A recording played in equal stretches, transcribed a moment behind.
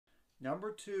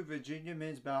Number 2 Virginia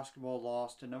men's basketball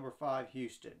lost to number 5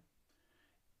 Houston,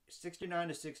 69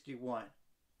 to 61.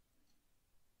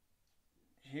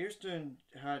 Houston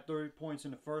had 30 points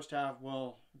in the first half,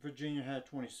 while Virginia had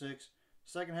 26.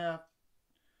 Second half,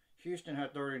 Houston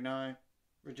had 39,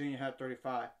 Virginia had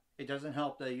 35. It doesn't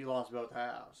help that you lost both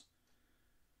halves.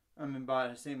 I mean, by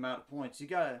the same amount of points. You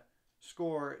gotta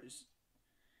score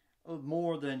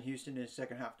more than Houston in the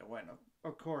second half to win.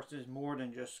 Of course, there's more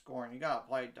than just scoring. You gotta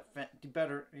play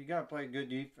better. You gotta play good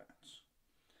defense.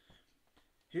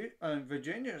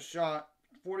 Virginia shot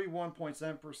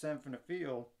 41.7% from the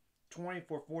field, 20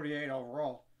 for 48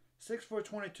 overall, 6 for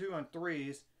 22 on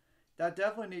threes. That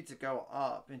definitely needs to go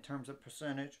up in terms of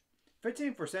percentage.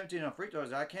 15 for 17 on free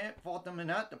throws. I can't fault them in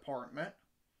that department.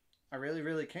 I really,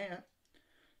 really can't.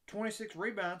 26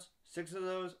 rebounds, 6 of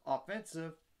those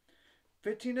offensive.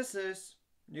 15 assists.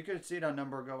 You could see that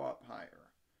number go up higher.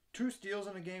 2 steals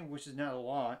in the game, which is not a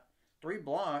lot. 3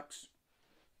 blocks.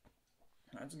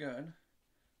 That's good.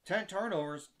 10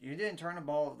 turnovers. You didn't turn the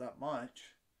ball that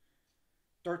much.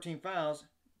 13 fouls,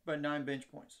 but 9 bench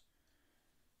points.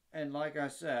 And like I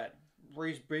said,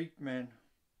 Reese Beekman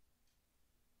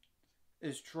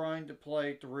is trying to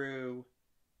play through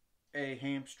a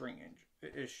hamstring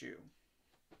issue.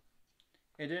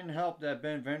 It didn't help that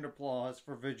Ben Vanderplas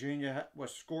for Virginia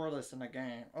was scoreless in the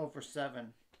game, 0 for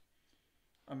 7.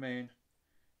 I mean,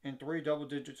 and 3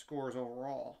 double-digit scores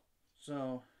overall.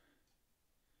 So,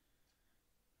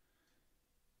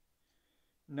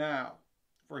 now,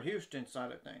 for Houston's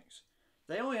side of things,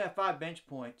 they only have 5 bench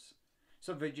points,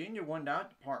 so Virginia won that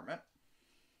department.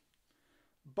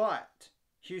 But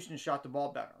Houston shot the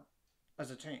ball better as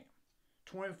a team.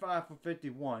 25 for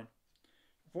 51,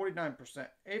 49%,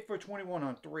 8 for 21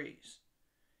 on threes.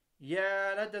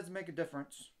 Yeah, that does make a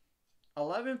difference.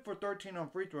 11 for 13 on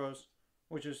free throws,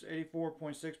 which is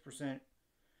 84.6%.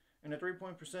 And the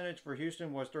three-point percentage for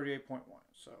Houston was 38.1.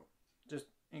 So, just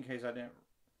in case I didn't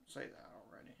say that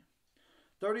already.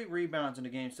 30 rebounds in the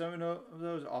game, 7 of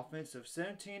those offensive,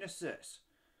 17 assists.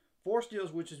 4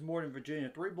 steals, which is more than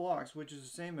Virginia. 3 blocks, which is the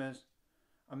same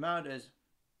amount as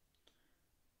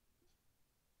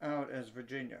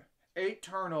Virginia. 8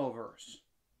 turnovers.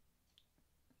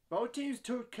 Both teams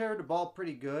took care of the ball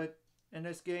pretty good in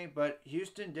this game, but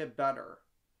Houston did better.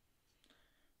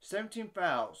 17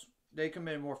 fouls. They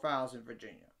committed more fouls than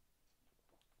Virginia.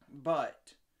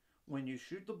 But when you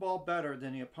shoot the ball better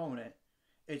than the opponent,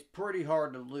 it's pretty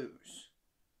hard to lose.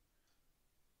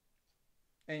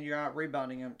 And you're out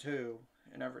rebounding them too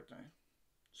and everything.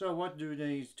 So what do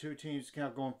these two teams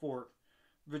have going forward?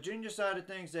 Virginia side of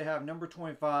things, they have number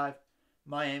 25,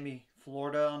 Miami,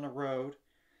 Florida on the road.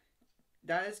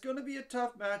 That is going to be a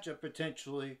tough matchup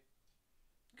potentially,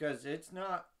 because it's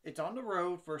on the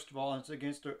road, first of all, and it's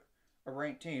against a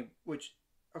ranked team, which,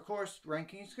 of course,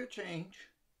 rankings could change.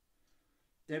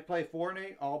 They play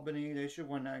 4-8 Albany. They should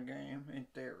win that game, in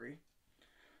theory.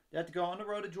 They have to go on the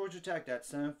road to Georgia Tech.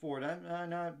 That's 7-4. That might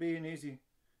not be an easy...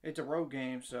 It's a road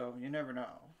game, so you never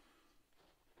know.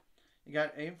 You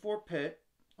got 8-4 Pitt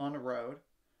on the road.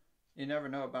 You never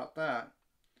know about that.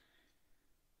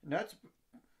 And that's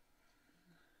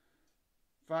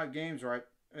 5 games, right?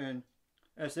 And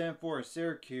SM4 is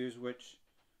Syracuse, which...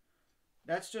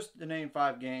 That's just the name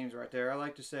 5 games right there. I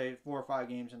like to say 4 or 5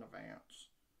 games in advance.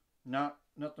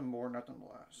 Nothing more, nothing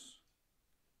less.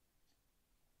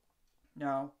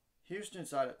 Now, Houston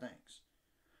side of things.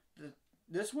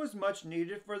 This was much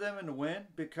needed for them in the win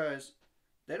because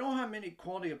they don't have many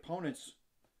quality opponents,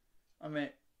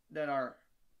 that are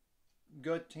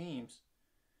good teams.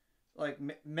 Like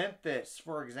Memphis,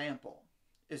 for example,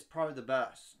 is probably the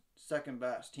best, second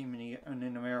best team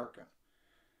in America.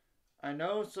 I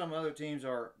know some other teams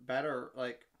are better,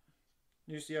 like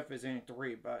UCF is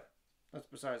 83, but that's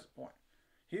besides the point.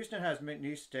 Houston has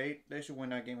McNeese State. They should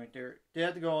win that game in theory. They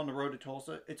have to go on the road to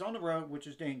Tulsa. It's on the road, which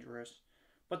is dangerous,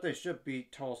 but they should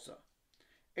beat Tulsa.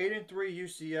 8-3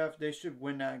 UCF. They should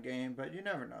win that game, but you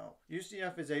never know.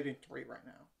 UCF is 8-3 right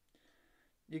now.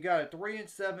 You got a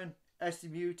 3-7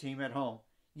 SMU team at home.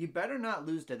 You better not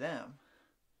lose to them.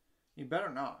 You better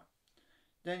not.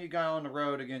 Then you got on the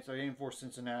road against 8-4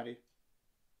 Cincinnati.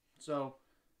 So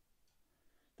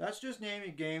that's just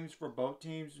naming games for both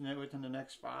teams within the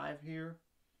next 5 here.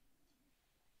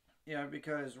 Yeah,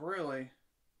 because really,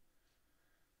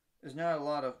 there's not a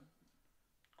lot of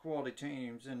quality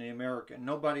teams in the American.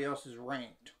 Nobody else is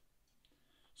ranked.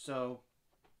 So,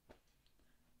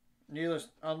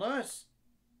 unless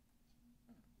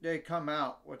they come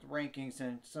out with rankings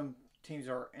and some teams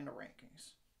are in the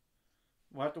rankings.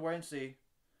 We'll have to wait and see.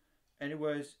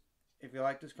 Anyways, if you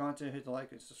like this content, hit the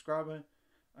like and subscribe button.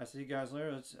 I see you guys later.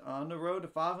 It's on the road to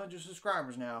 500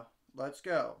 subscribers now. Let's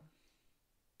go.